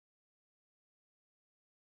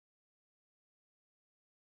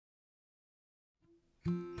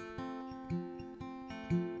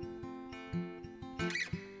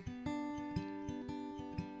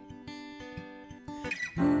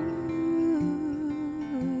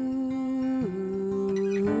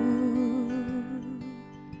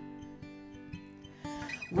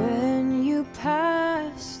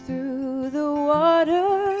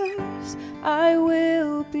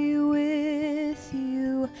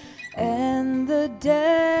and the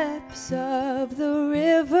depths of the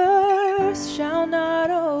rivers shall not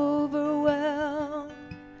overwhelm.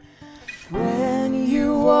 When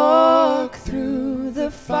you walk through the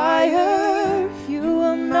fire, you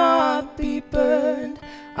will not be burned.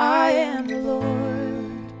 I am the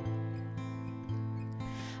Lord.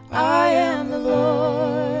 I am the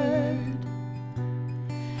Lord.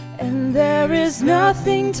 And there is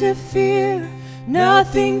nothing to fear,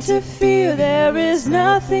 nothing to fear. There is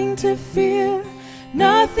nothing to fear,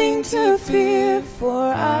 nothing to fear,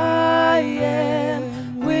 for I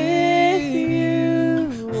am with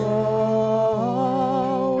you always.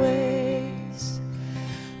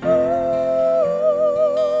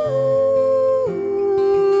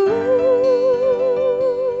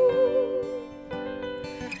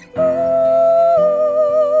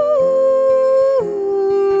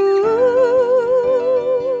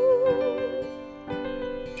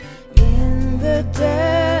 In the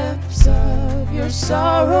depths of your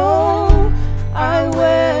sorrow, I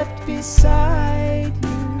wept beside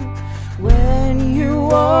you. When you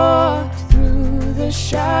walked through the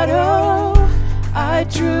shadow, I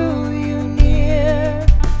drew you near.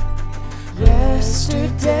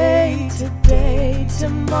 Yesterday, today,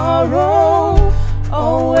 tomorrow,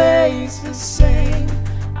 always the same.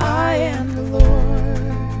 I am the Lord.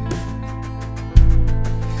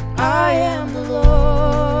 I am the Lord.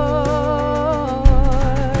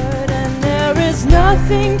 And there is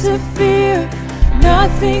nothing to fear,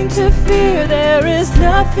 nothing to fear. There is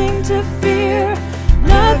nothing to fear,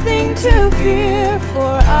 nothing to fear,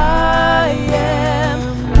 for I am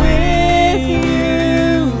with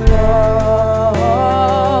you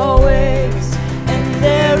always. And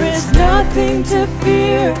there is nothing to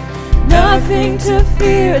fear, nothing to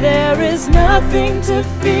fear. There is nothing to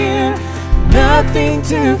fear, nothing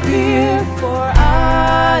to fear, for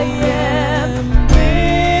I am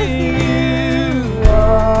with you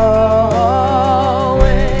always.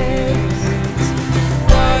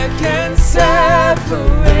 What can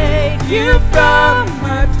separate you from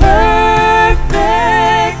my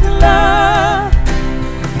perfect love?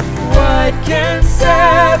 What can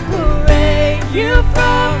separate you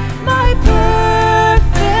from my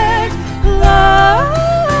perfect love?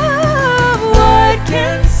 What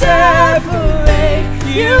can separate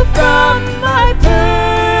you from my perfect